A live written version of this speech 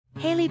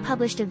Hailey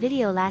published a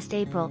video last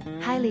April.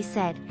 Hailey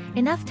said,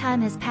 "Enough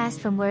time has passed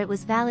from where it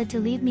was valid to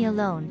leave me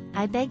alone.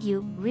 I beg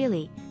you,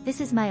 really,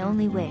 this is my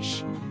only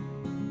wish.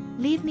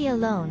 Leave me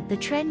alone." The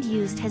trend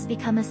used has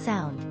become a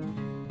sound.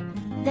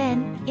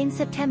 Then, in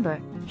September,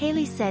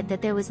 Hailey said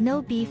that there was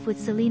no beef with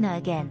Selena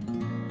again.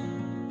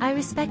 "I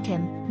respect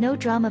him, no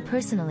drama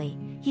personally,"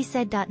 he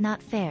said.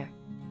 Not fair.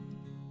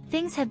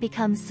 Things have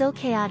become so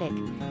chaotic.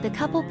 The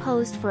couple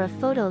posed for a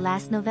photo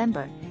last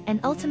November,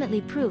 and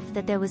ultimately proof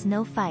that there was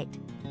no fight.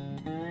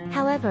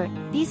 However,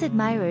 these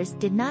admirers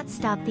did not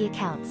stop the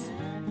accounts.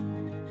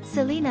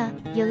 Selena,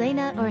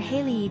 Yelena or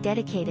Hailey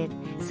dedicated.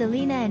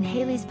 Selena and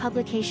Hailey's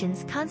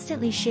publications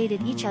constantly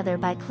shaded each other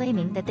by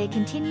claiming that they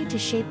continued to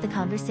shape the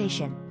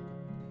conversation.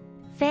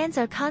 Fans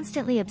are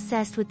constantly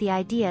obsessed with the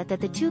idea that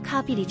the two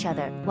copied each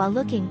other, while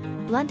looking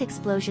blunt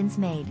explosions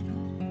made.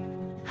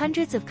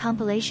 Hundreds of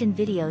compilation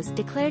videos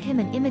declared him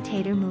an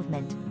imitator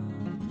movement.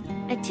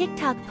 A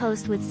TikTok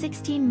post with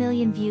 16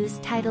 million views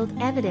titled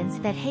 "Evidence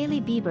that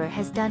Hailey Bieber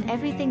has done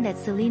everything that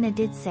Selena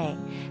did say,"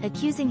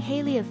 accusing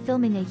Hailey of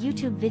filming a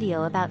YouTube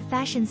video about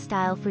fashion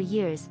style for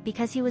years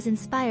because he was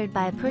inspired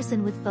by a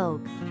person with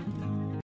Vogue.